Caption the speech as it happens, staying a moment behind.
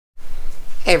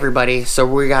Hey everybody, so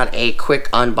we got a quick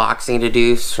unboxing to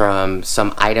do from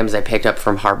some items I picked up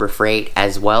from Harbor Freight,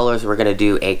 as well as we're going to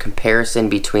do a comparison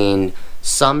between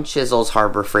some Chisels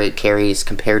Harbor Freight carries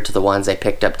compared to the ones I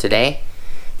picked up today.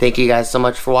 Thank you guys so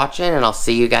much for watching, and I'll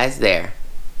see you guys there.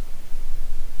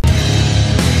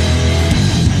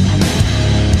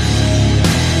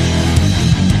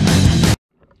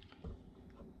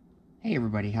 Hey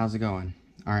everybody, how's it going?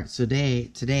 Alright, so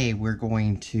today we're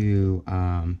going to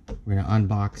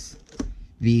unbox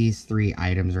these three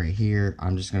items right here.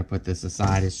 I'm just going to put this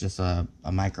aside. It's just a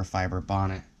microfiber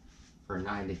bonnet for a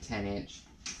 9 to 10 inch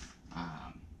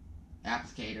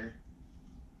applicator.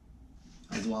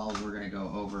 As well as we're going to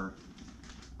go over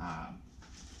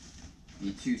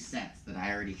the two sets that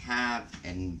I already have,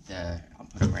 and I'll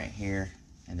put them right here,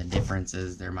 and the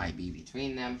differences there might be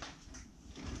between them.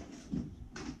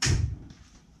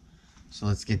 So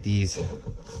let's get these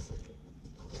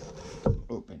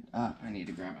open up. I need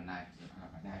to grab a knife. I don't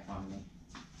have my knife on me.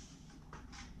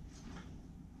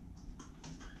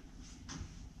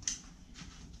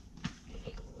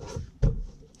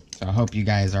 So I hope you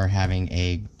guys are having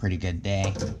a pretty good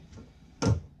day.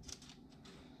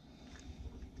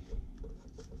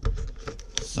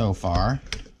 So far.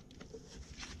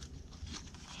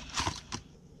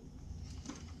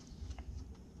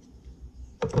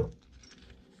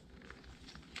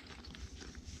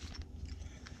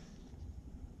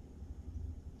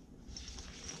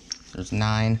 There's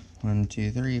 9. 1,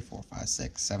 2, 3, 4, 5,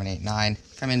 6, 7, 8, 9.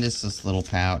 Come in just this little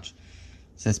pouch.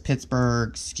 It says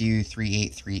Pittsburgh SKU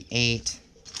 3838.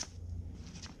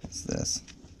 What's this?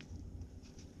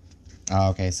 Oh,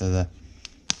 okay, so the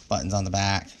button's on the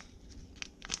back.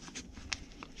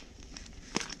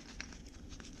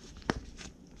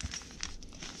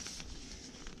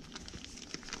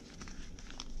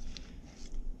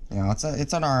 You know,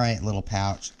 it's an alright little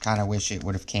pouch. Kind of wish it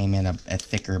would have came in a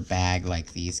thicker bag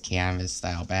like these canvas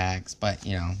style bags, but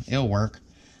you know, it'll work.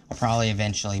 I'll probably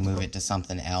eventually move it to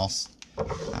something else. Put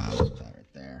that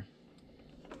right there.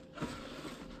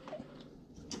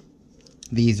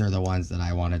 These are the ones that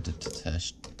I wanted to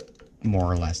more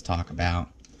or less talk about.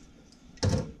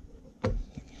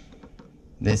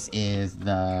 This is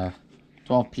the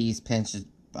 12-piece punch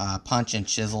and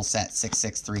chisel set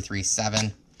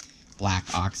 66337. Black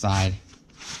oxide.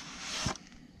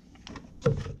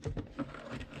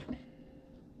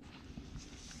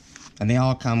 And they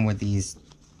all come with these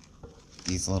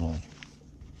little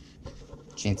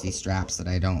chintzy straps that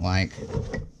I don't like.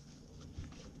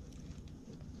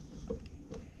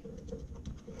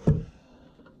 You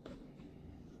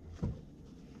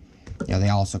know, they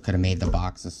also could have made the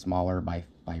boxes smaller by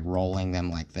rolling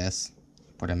them like this.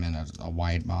 Put them in a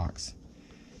wide box.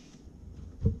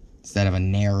 Instead of a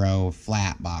narrow,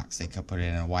 flat box, they could put it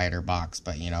in a wider box.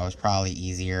 But, you know, it's probably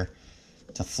easier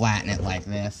to flatten it like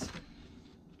this.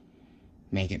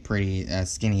 Make it pretty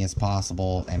as skinny as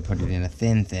possible and put it in a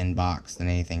thin box than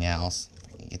anything else.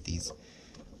 Get these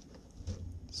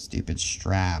stupid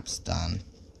straps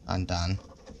undone.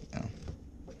 You know.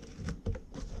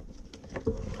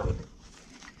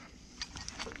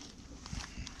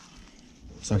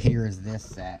 So here is this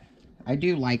set. I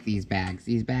do like these bags.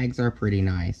 These bags are pretty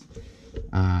nice.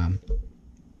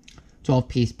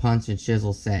 12-piece punch and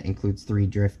chisel set includes 3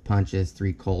 drift punches,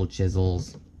 3 cold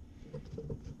chisels,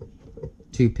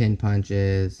 2 pin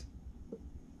punches.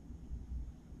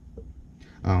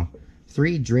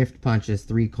 3 drift punches,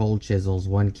 3 cold chisels,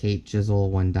 1 cape chisel,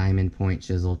 1 diamond point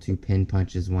chisel, 2 pin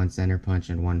punches, 1 center punch,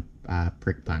 and 1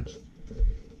 prick punch.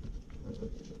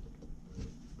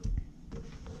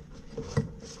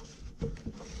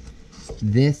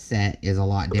 This set is a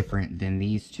lot different than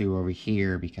these two over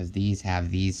here because these have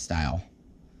these style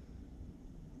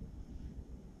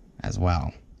as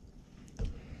well.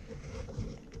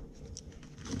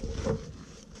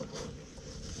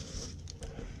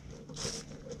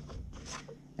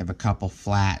 I have a couple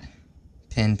flat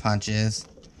pin punches.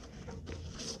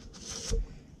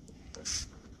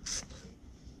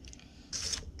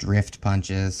 Drift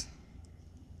punches.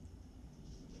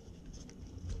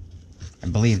 I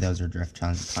believe those are drift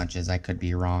punches. I could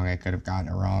be wrong. I could have gotten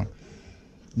it wrong.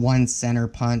 1 center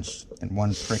punch and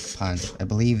 1 prick punch. I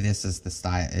believe this is the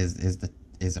style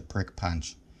is a prick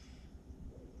punch.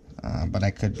 But I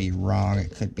could be wrong.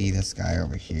 It could be this guy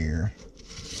over here.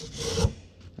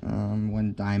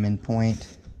 1 diamond point.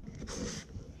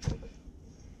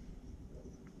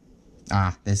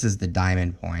 This is the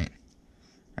diamond point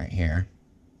right here.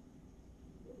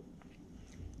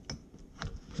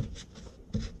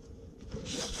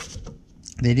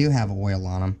 They do have oil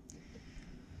on them.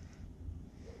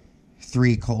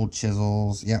 3 cold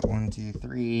chisels. Yep, 1, 2,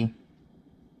 3.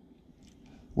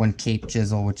 One Cape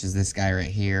chisel, which is this guy right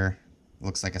here.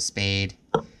 Looks like a spade.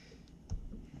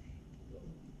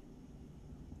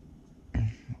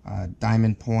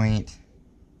 Diamond point.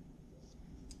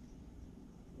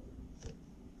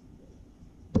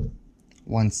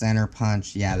 One center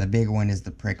punch. Yeah, the big one is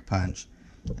the prick punch.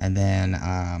 And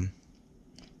then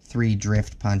 3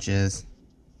 drift punches.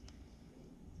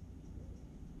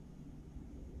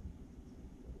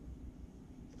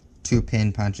 2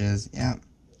 pin punches. Yeah.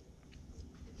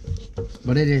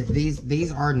 But it is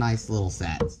these are nice little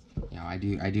sets. You know, I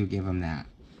do give them that.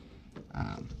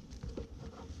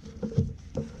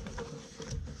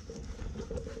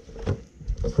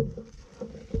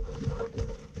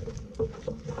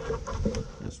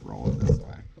 Just roll it this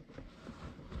way.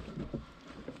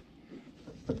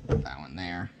 Put that one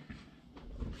there.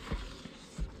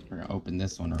 We're gonna open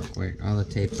this one real quick. Oh, the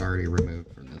tape's already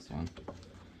removed from this one.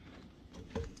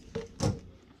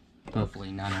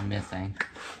 Hopefully none are missing.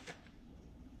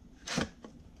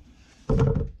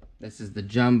 This is the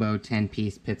Jumbo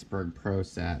 10-piece Pittsburgh Pro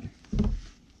set.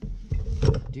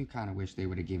 I do kind of wish they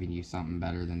would have given you something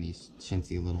better than these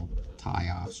chintzy little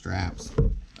tie-off straps.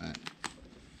 But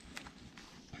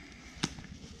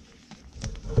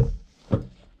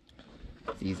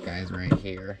these guys right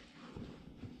here.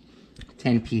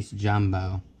 10-piece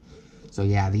Jumbo. So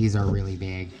yeah, these are really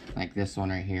big. Like this one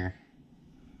right here.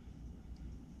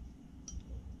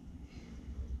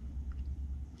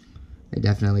 They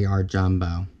definitely are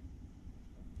jumbo.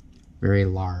 Very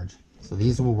large. So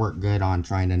these will work good on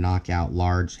trying to knock out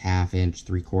large 1/2 inch,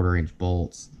 3/4 inch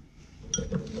bolts.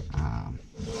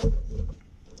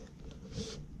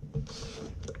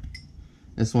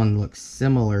 This one looks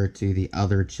similar to the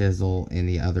other chisel in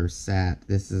the other set.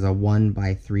 This is a 1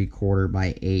 by 3/4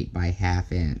 by 8 by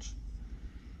 1/2 inch.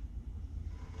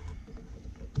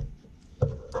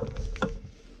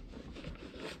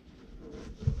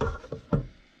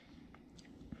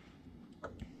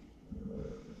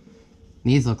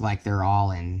 These look like they're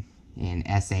all in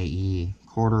SAE.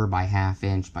 1/4 by 1/2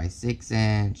 inch by 6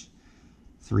 inch.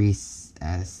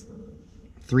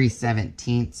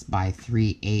 3/17 by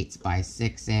 3/8 by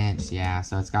 6 inch. Yeah,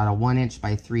 so it's got a 1 inch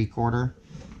by 3/4.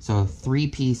 So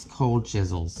 3-piece cold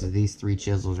chisels. So these 3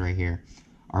 chisels right here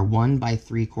are 1 by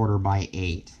 3/4 by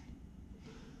 8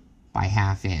 by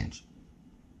 1/2 inch.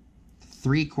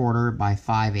 3/4 by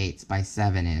 5/8 by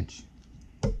 7 inch.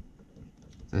 So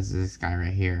this is this guy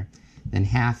right here. Then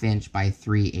 1/2 inch by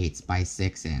 3/8 by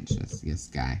 6 inch. That's this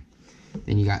guy.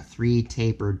 Then you got 3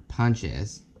 tapered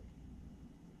punches.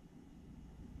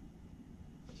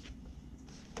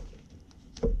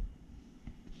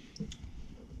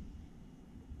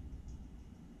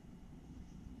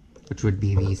 Which would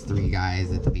be these 3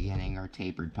 guys at the beginning are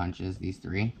tapered punches, these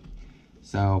 3.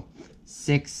 So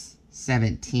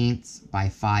 6/17 by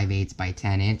 5/8 by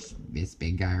 10 inch, this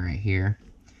big guy right here.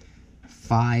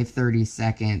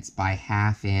 5/32 by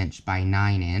 1/2 inch by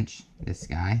 9 inch, this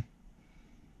guy.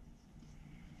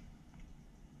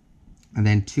 And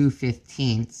then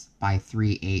 2/15 by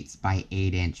 3/8 by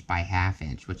 8 inch by 1/2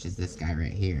 inch, which is this guy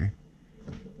right here.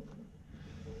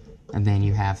 And then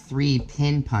you have 3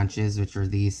 pin punches, which are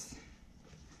these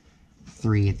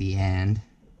 3 at the end.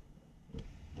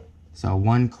 So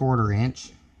 1/4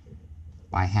 inch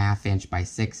by 1/2 inch by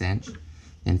 6 inch.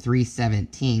 Then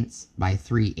 3/17 by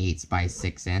 3/8 by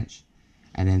 6 inch.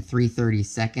 And then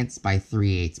 3/32 by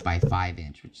 3/8 by 5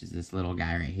 inch, which is this little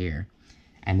guy right here.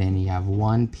 And then you have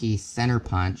 1-piece center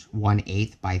punch,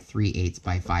 1/8 by 3/8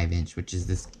 by 5 inch, which is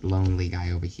this lonely guy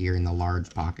over here in the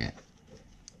large pocket.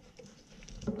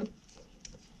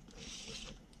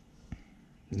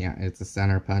 Yeah, it's a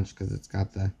center punch because it's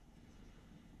got the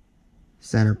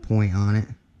center point on it.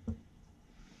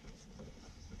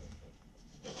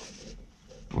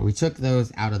 Well, we took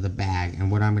those out of the bag, and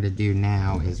what I'm going to do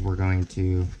now is I'm going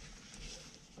to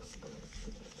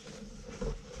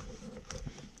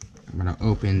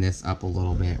open this up a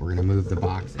little bit. We're going to move the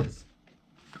boxes.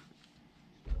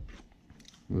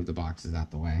 Move the boxes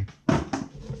out the way.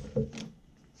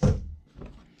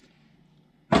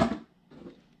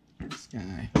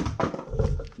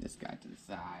 This guy to the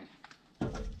side.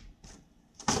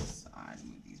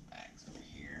 Move these bags over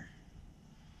here.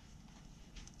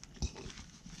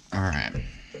 All right.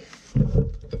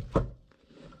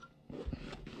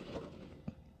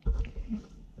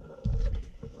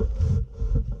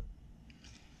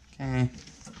 Okay.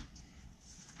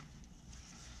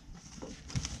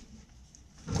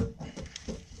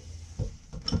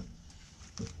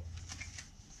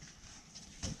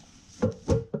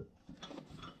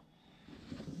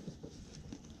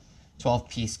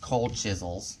 $12-piece cold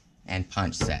chisels and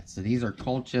punch set. So these are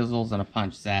cold chisels and a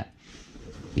punch set.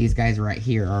 These guys right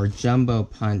here are jumbo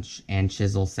punch and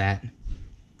chisel set.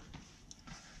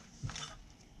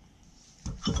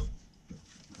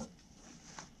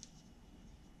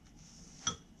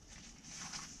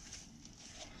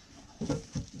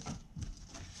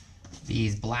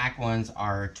 These black ones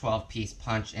are 12-piece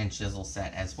punch and chisel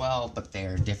set as well, but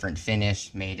they're different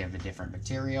finish, made of a different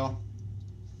material.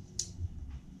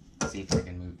 Let's see if I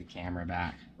can move the camera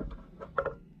back.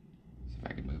 See if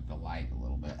I can move the light a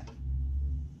little bit.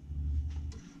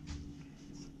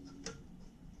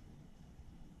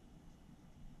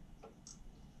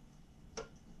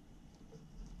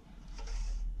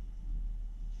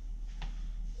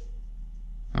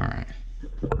 All right.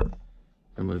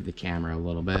 I'll move the camera a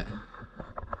little bit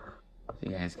so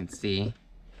you guys can see.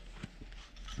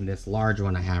 And this large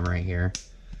one I have right here,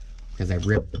 because I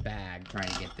ripped the bag trying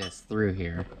to get this through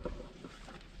here.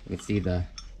 You can see the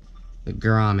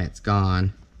grommet's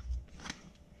gone.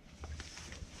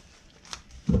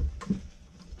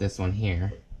 This one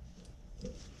here.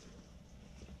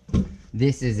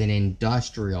 This is an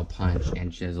industrial punch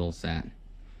and chisel set.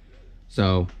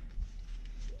 So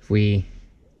if we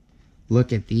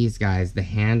look at these guys, the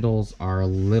handles are a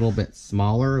little bit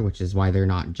smaller, which is why they're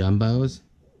not jumbos.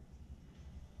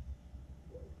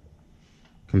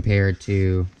 Compared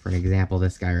to, for an example,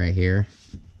 this guy right here.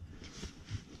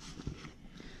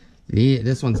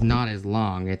 This one's not as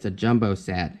long. It's a jumbo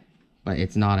set, but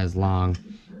it's not as long.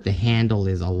 The handle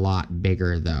is a lot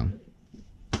bigger though.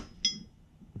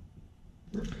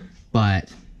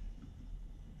 But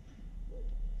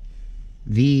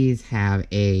these have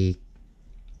a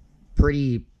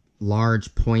pretty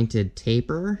large pointed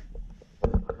taper,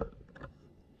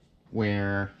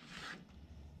 where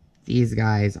these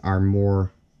guys are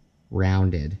more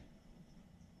rounded.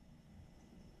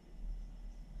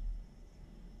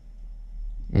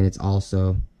 And it's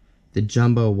also, the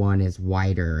jumbo one is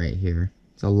wider right here.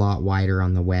 It's a lot wider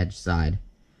on the wedge side.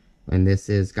 And this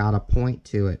has got a point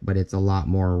to it, but it's a lot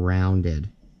more rounded.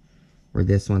 Where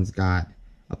this one's got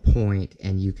a point,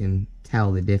 and you can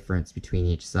tell the difference between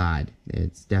each side.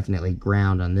 It's definitely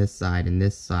ground on this side and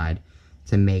this side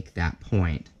to make that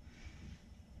point.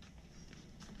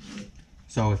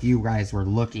 So if you guys were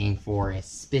looking for a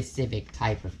specific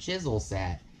type of chisel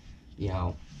set, you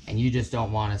know, and you just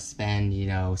don't want to spend, you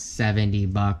know, 70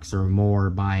 bucks or more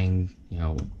buying, you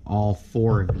know, all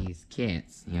 4 of these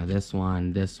kits, you know, this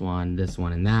one, this one, this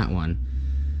one, and that one.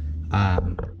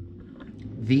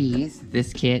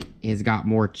 This kit has got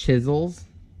more chisels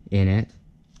in it.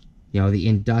 You know, the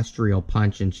industrial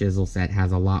punch and chisel set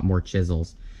has a lot more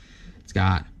chisels. It's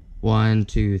got 1,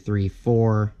 2, 3,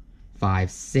 4,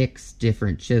 5, 6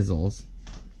 different chisels.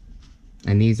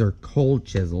 And these are cold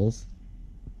chisels.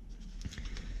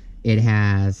 It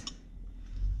has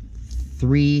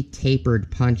 3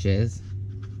 tapered punches.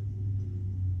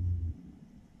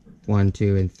 1,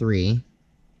 2, and 3.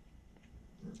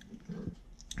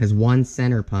 Has 1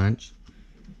 center punch.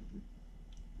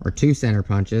 Or 2 center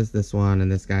punches, this one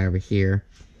and this guy over here.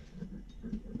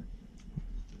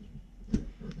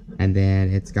 And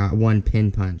then it's got 1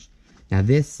 pin punch. Now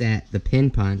this set, the pin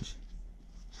punch,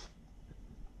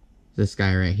 this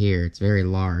guy right here, it's very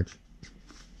large.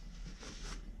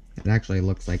 It actually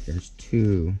looks like there's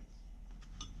 2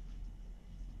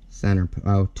 center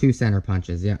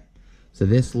punches, yeah. So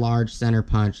this large center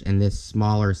punch and this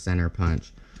smaller center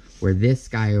punch, where this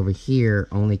guy over here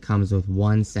only comes with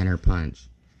 1 center punch.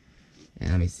 And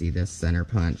let me see this center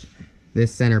punch.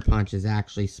 This center punch is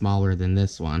actually smaller than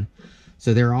this one.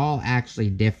 So they're all actually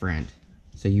different.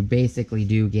 So you basically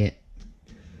do get,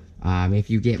 if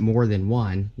you get more than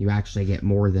one, you actually get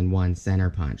more than 1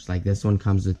 center punch. Like this one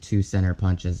comes with 2 center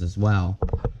punches as well,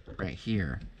 right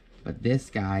here. But this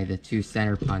guy, the 2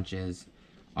 center punches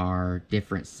are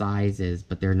different sizes,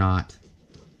 but they're not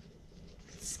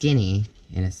skinny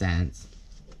in a sense.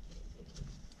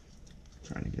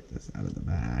 I'm trying to get this out of the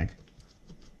bag.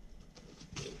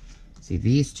 See,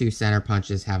 these 2 center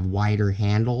punches have wider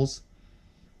handles,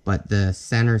 but the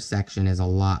center section is a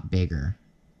lot bigger.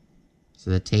 So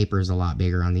the taper is a lot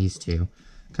bigger on these 2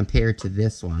 compared to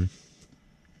this one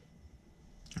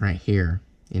right here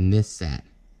in this set.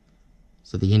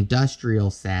 So the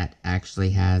industrial set actually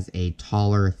has a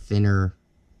taller, thinner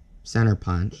center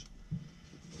punch.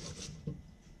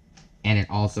 And it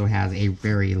also has a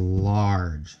very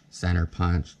large center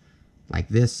punch. Like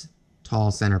this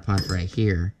tall center punch right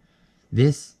here.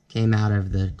 This came out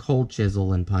of the cold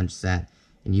chisel and punch set.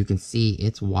 And you can see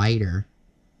it's wider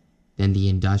than the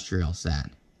industrial set.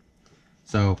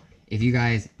 So if you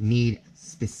guys need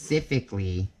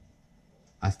specifically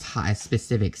a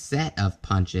specific set of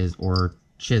punches or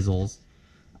chisels,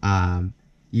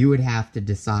 you would have to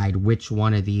decide which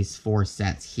one of these 4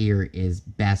 sets here is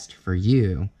best for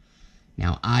you.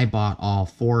 Now, I bought all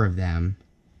 4 of them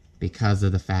because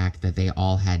of the fact that they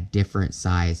all had different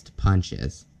sized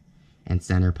punches and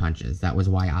center punches. That was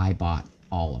why I bought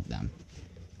all of them.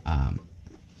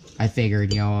 I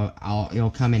figured, you know,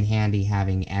 it'll come in handy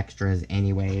having extras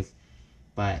anyways.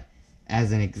 But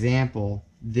as an example,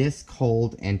 this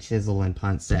cold and chisel and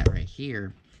punch set right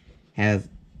here has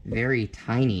very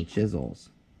tiny chisels.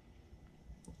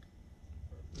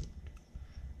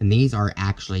 And these are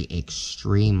actually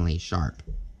extremely sharp.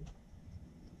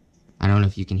 I don't know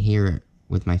if you can hear it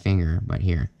with my finger, but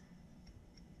here.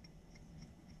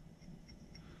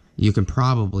 You can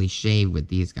probably shave with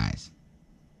these guys.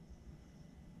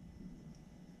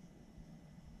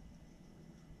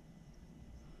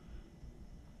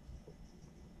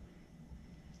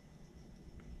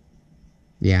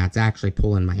 Yeah, it's actually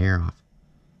pulling my hair off.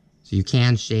 So you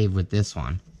can shave with this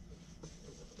one.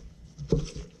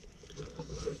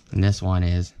 And this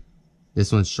one's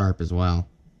sharp as well.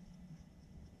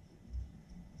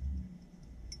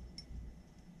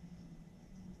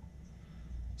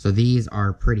 So these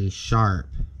are pretty sharp,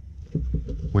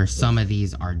 where some of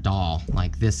these are dull,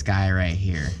 like this guy right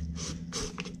here.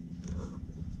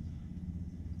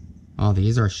 Oh,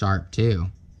 these are sharp too.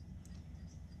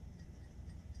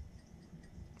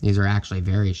 These are actually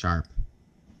very sharp.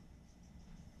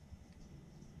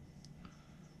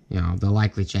 You know, the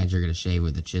likely chance you're going to shave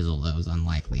with a chisel, though, is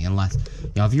unlikely. Unless,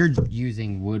 you know, if you're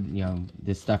using wood, you know,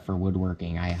 this stuff for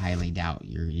woodworking, I highly doubt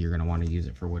you're going to want to use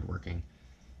it for woodworking.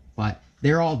 But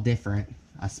they're all different,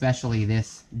 especially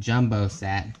this jumbo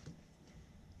set.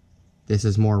 This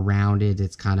is more rounded,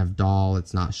 it's kind of dull,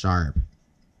 it's not sharp.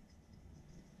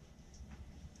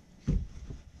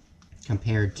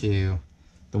 Compared to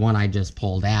the one I just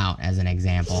pulled out as an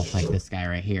example, like this guy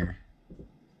right here.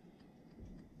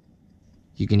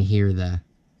 You can hear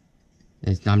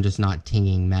I'm just not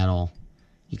tinging metal.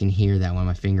 You can hear that when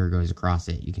my finger goes across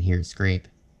it. You can hear it scrape.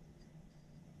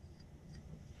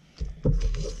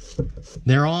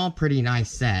 They're all pretty nice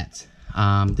sets.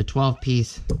 The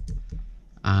 12-piece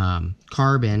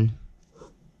carbon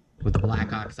with the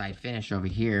black oxide finish over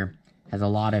here has a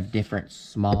lot of different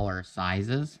smaller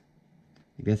sizes.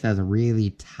 This has a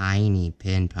really tiny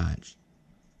pin punch.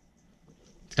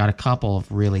 It's got a couple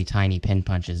of really tiny pin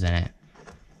punches in it.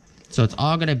 So it's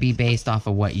all going to be based off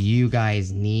of what you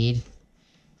guys need.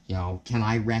 You know, can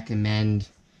I recommend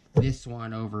this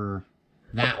one over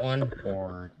that one?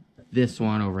 Or this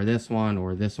one over this one?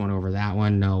 Or this one over that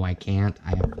one? No, I can't. I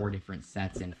have 4 different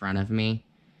sets in front of me.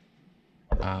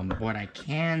 What I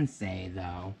can say,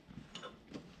 though...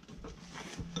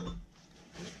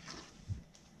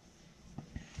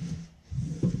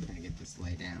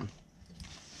 lay down.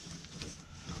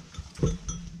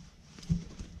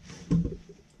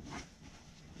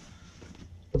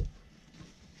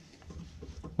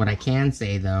 What I can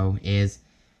say though is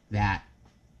that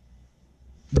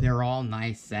they're all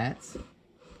nice sets.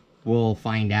 We'll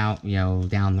find out, you know,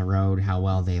 down the road how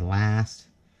well they last.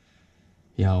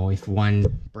 You know, if one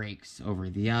breaks over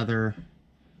the other.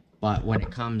 But when it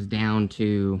comes down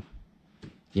to,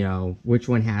 you know, which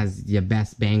one has the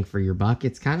best bang for your buck,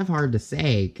 it's kind of hard to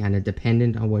say, kind of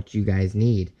dependent on what you guys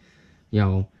need. You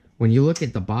know, when you look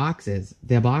at the boxes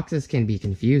can be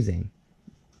confusing.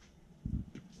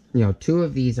 You know, 2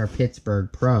 of these are Pittsburgh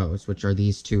Pros, which are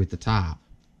these 2 at the top,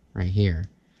 right here.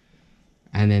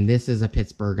 And then this is a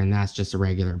Pittsburgh, and that's just a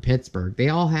regular Pittsburgh. They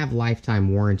all have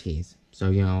lifetime warranties. So,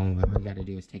 you know, all you got to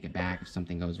do is take it back if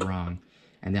something goes wrong,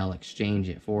 and they'll exchange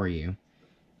it for you.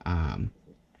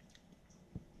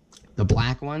 The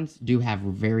black ones do have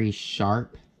very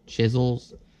sharp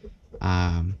chisels,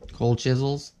 cold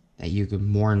chisels, that you could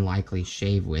more than likely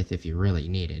shave with if you really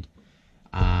needed.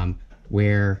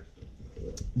 Where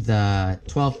the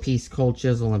 12-piece cold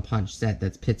chisel and punch set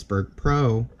that's Pittsburgh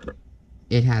Pro,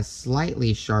 it has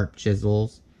slightly sharp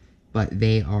chisels, but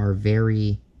they are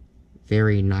very,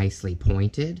 very nicely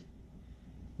pointed,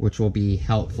 which will be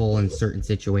helpful in certain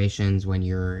situations when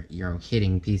you're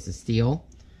hitting a piece of steel.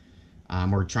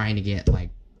 Or trying to get, like,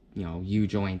 you know,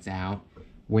 U-joints out.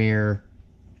 Where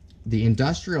the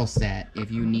industrial set, if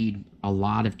you need a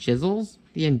lot of chisels,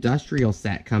 the industrial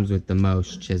set comes with the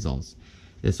most chisels.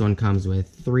 This one comes with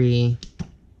 3.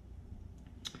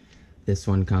 This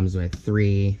one comes with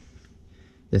 3.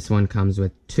 This one comes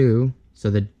with 2.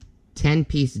 So the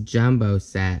 10-piece jumbo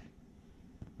set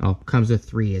comes with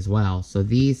 3 as well. So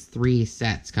these 3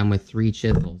 sets come with 3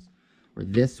 chisels. Where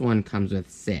this one comes with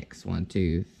 6. 1,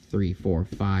 2, 3, 4,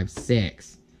 5,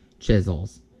 6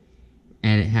 chisels,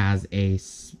 and it has a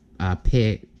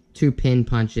 2 pin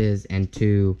punches and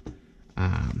 2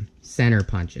 center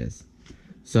punches.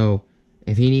 So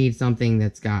if you need something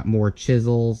that's got more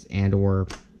chisels and or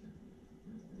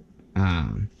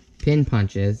pin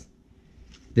punches,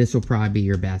 this will probably be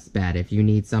your best bet. If you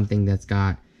need something that's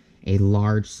got a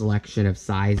large selection of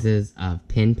sizes of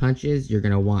pin punches, you're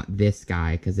going to want this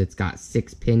guy because it's got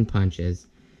 6 pin punches,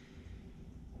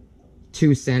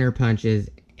 2 center punches,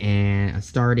 and a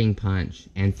starting punch,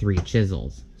 and 3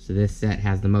 chisels. So this set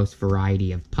has the most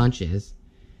variety of punches.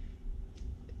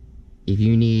 If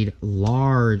you need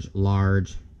large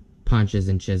punches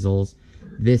and chisels,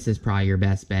 this is probably your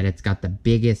best bet. It's got the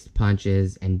biggest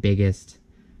punches and biggest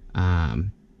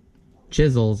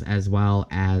chisels, as well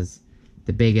as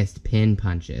the biggest pin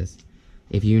punches.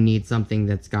 If you need something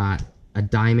that's got a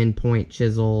diamond point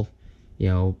chisel, you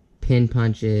know, pin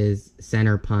punches,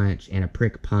 center punch, and a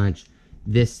prick punch,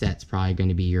 this set's probably going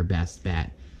to be your best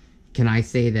bet. Can I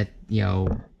say that, you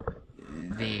know,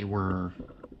 they were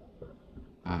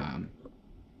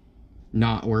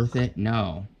not worth it?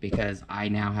 No, because I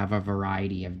now have a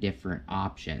variety of different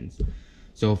options.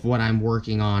 So if what I'm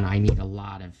working on, I need a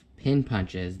lot of pin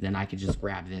punches, then I could just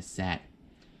grab this set.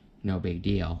 No big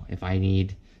deal. If I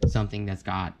need something that's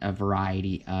got a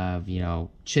variety of, you know,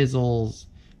 chisels,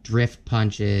 drift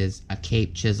punches, a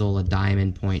cape chisel, a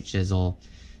diamond point chisel,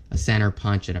 a center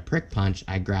punch, and a prick punch,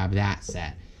 I grab that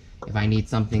set. If I need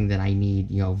something that I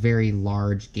need, you know, very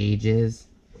large gauges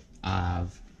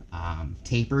of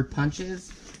tapered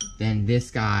punches, then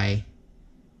this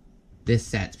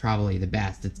set's probably the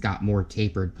best. It's got more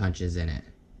tapered punches in it.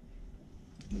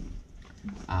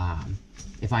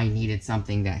 If I needed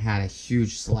something that had a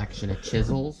huge selection of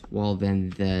chisels, well,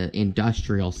 then the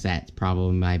industrial set's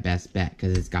probably my best bet,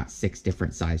 because it's got 6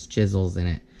 different size chisels in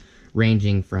it,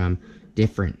 ranging from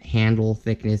different handle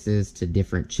thicknesses to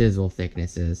different chisel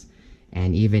thicknesses,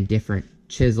 and even different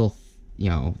chisel, you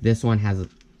know, this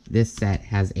set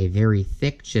has a very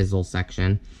thick chisel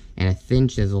section and a thin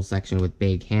chisel section with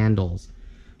big handles,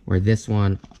 where this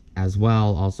one as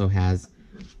well also has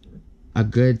a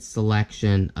good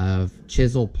selection of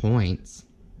chisel points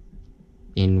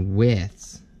in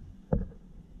widths,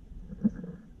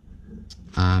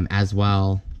 as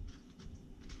well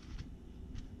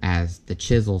as the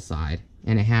chisel side,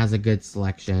 and it has a good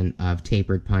selection of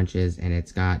tapered punches, and it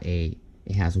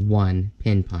has 1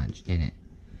 pin punch in it.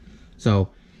 So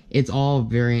it's all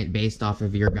variant based off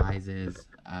of your guys'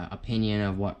 opinion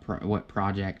of what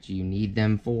project you need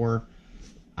them for.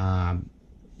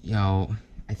 You know,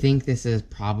 I think this is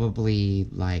probably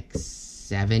like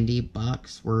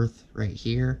 $70 worth right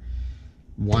here.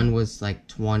 One was like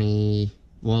 20.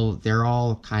 Well, they're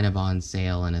all kind of on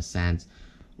sale in a sense.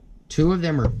 2 of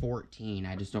them are 14.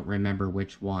 I just don't remember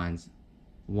which ones.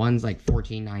 One's like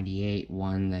 $14.98.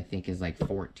 One I think is like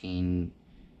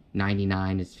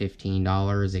 $14.99. Is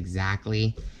 $15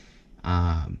 exactly.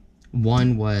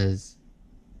 One was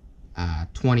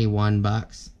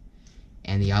 $21,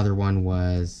 and the other one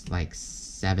was like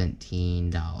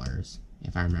 $17,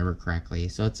 if I remember correctly.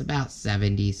 So it's about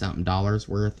 $70-something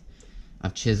worth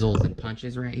of chisels and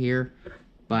punches right here.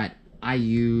 But I've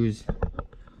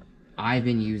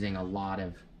been using a lot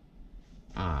of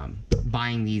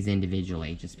buying these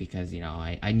individually, just because, you know,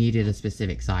 I needed a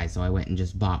specific size, so I went and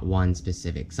just bought one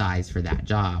specific size for that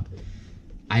job.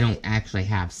 I don't actually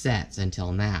have sets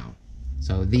until now,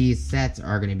 so these sets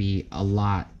are going to be a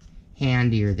lot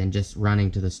handier than just running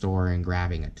to the store and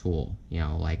grabbing a tool. You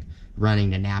know, like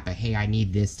running to Napa, hey, I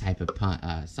need this type of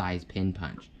size pin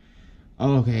punch.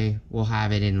 Oh, okay, we'll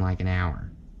have it in like an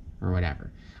hour or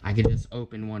whatever. I could just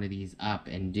open one of these up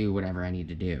and do whatever I need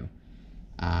to do.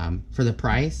 For the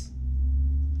price,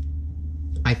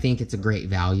 I think it's a great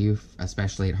value,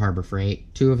 especially at Harbor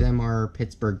Freight. 2 of them are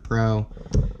Pittsburgh Pro.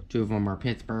 2 of them are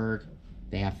Pittsburgh.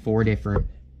 They have 4 different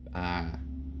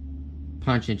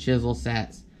punch and chisel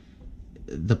sets.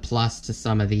 The plus to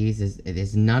some of these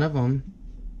is none of them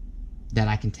that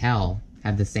I can tell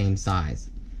have the same size.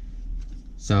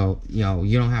 So, you know,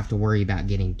 you don't have to worry about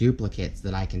getting duplicates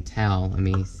that I can tell. Let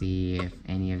me see if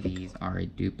any of these are a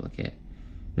duplicate.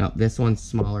 No, this one's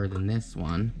smaller than this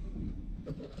one.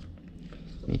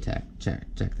 Let me check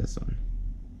this one.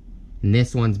 And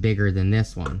this one's bigger than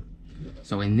this one.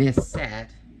 So in this set,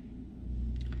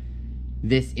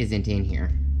 this isn't in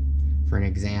here. For an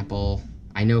example,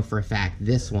 I know for a fact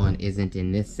this one isn't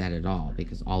in this set at all,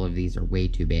 because all of these are way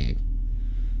too big.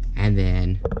 And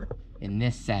then in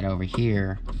this set over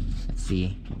here, let's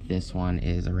see if this one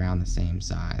is around the same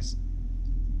size.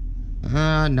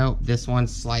 Nope, this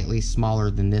one's slightly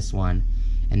smaller than this one,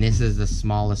 and this is the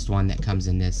smallest one that comes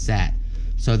in this set.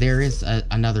 So there is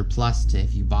another plus to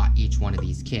if you bought each one of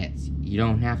these kits. You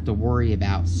don't have to worry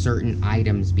about certain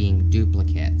items being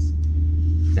duplicates.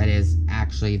 That is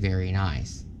actually very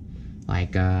nice.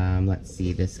 Like, let's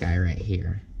see, this guy right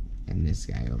here and this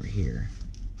guy over here.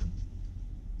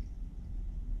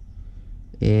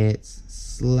 It's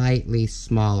slightly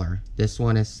smaller. This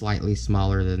one is slightly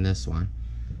smaller than this one.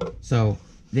 So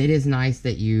it is nice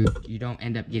that you don't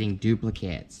end up getting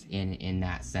duplicates in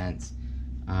that sense.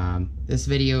 This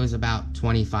video is about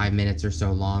 25 minutes or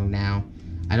so long now.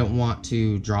 I don't want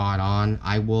to draw it on.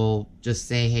 I will just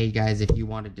say, hey guys, if you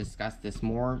want to discuss this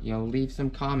more, you know, leave some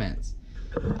comments.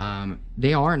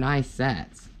 They are nice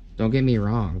sets. Don't get me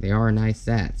wrong, they are nice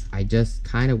sets. I just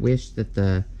kind of wish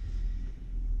that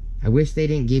I wish they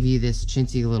didn't give you this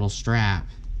chintzy little strap.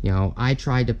 You know, I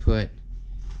tried to put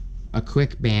a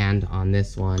quick band on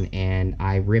this one and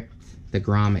I ripped the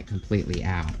grommet completely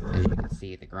out. As you can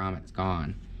see, the grommet's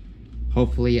gone.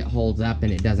 Hopefully it holds up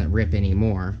and it doesn't rip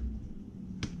anymore.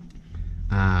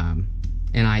 And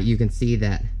you can see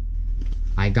that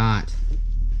I got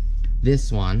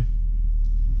this one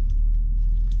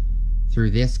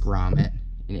through this grommet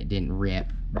and it didn't rip,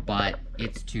 but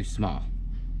it's too small.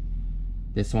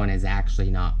 This one is actually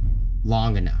not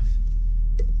long enough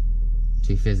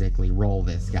to physically roll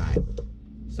this guy.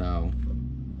 So,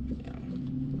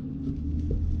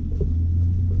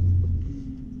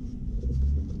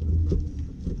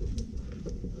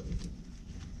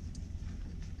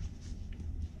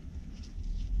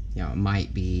 you know, it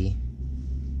might be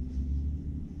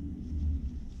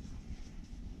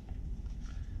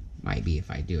if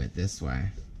I do it this way.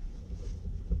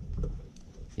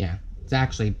 Yeah, it's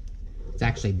actually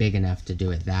big enough to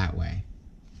do it that way,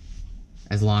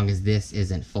 as long as this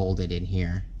isn't folded in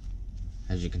here,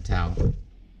 as you can tell.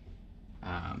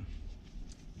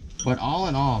 But all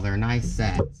in all, they're nice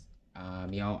sets.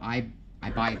 You know, I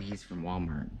buy these from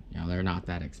Walmart. You know, they're not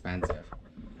that expensive.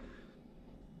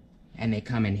 And they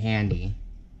come in handy,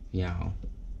 you know.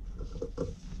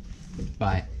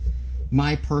 But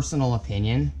my personal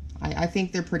opinion, I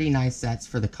think they're pretty nice sets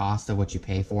for the cost of what you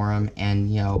pay for them.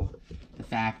 And, you know, the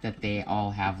fact that they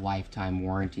all have lifetime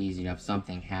warranties, you know, if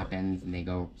something happens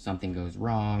and something goes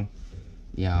wrong,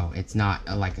 you know, it's not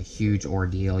like a huge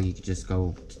ordeal. You could just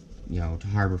go, you know, to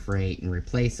Harbor Freight and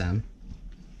replace them,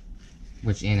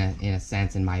 which in a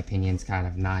sense, in my opinion, is kind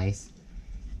of nice.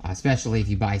 Especially if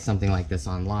you buy something like this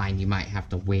online, you might have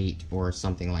to wait or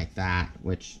something like that,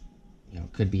 which, you know,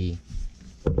 could be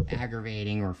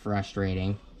aggravating or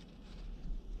frustrating.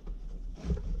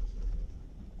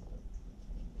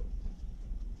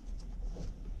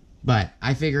 But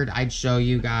I figured I'd show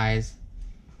you guys,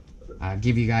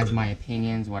 give you guys my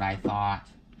opinions, what I thought,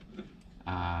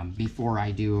 before I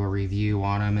do a review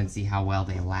on them and see how well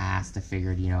they last. I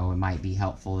figured, you know, it might be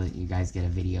helpful that you guys get a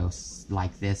video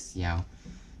like this, you know.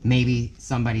 Maybe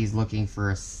somebody's looking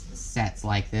for sets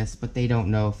like this, but they don't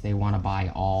know if they want to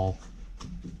buy all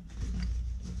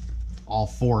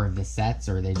 4 of the sets,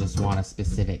 or they just want a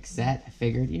specific set. I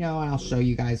figured, you know, I'll show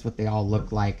you guys what they all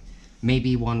look like.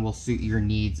 Maybe one will suit your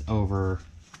needs over,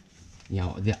 you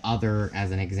know, the other,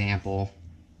 as an example.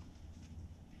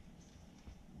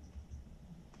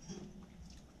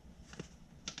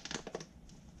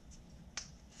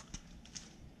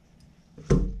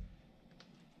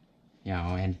 You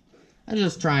know, and I'm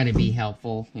just trying to be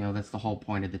helpful. You know, that's the whole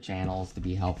point of the channel, is to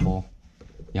be helpful.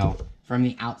 You know, from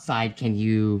the outside, can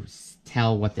you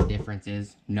tell what the difference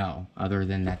is? No, other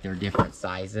than that they're different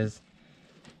sizes.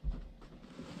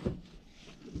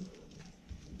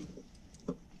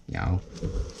 You know.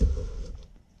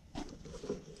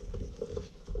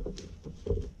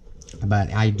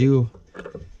 But I do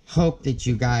hope that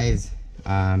you guys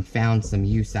found some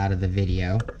use out of the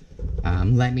video.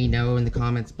 Let me know in the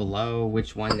comments below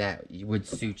which one that would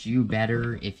suit you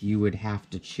better, if you would have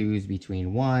to choose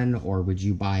between one, or would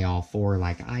you buy all 4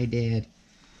 like I did.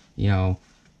 You know,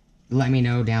 let me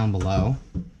know down below.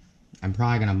 I'm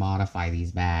probably going to modify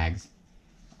these bags.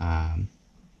 I'm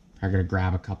going to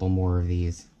grab a couple more of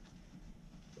these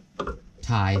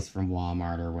ties from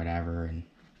Walmart or whatever and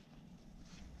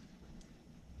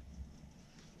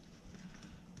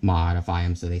modify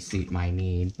them so they suit my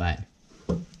need. But,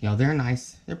 you know, they're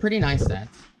nice. They're pretty nice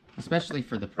sets, especially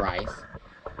for the price.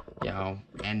 You know,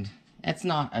 and it's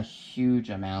not a huge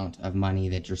amount of money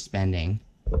that you're spending,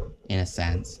 in a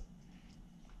sense.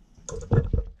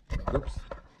 Oops.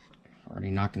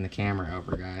 Already knocking the camera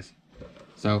over, guys.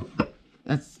 So,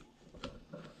 that's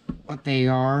what they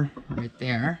are right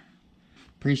there.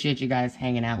 Appreciate you guys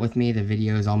hanging out with me. The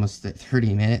video is almost at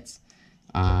 30 minutes.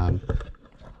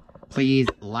 Please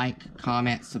like,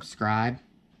 comment, subscribe.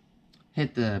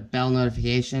 hit the bell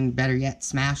notification. Better yet,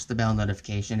 smash the bell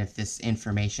notification if this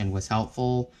information was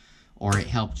helpful or it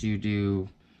helped you do,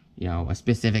 you know, a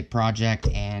specific project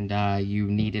and you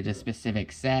needed a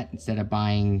specific set. Instead of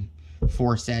buying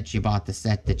 4 sets, you bought the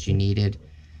set that you needed.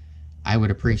 I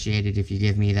would appreciate it if you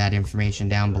give me that information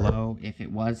down below if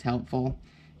it was helpful.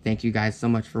 Thank you guys so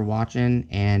much for watching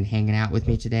and hanging out with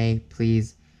me today.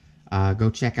 Please go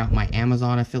check out my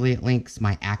Amazon affiliate links,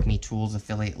 my Acme Tools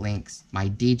affiliate links, my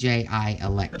DJI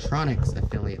Electronics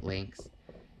affiliate links,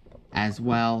 as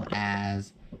well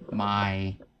as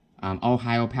my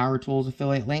Ohio Power Tools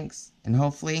affiliate links. And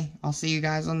hopefully, I'll see you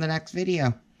guys on the next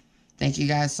video. Thank you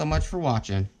guys so much for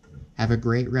watching. Have a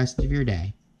great rest of your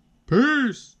day.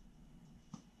 Peace!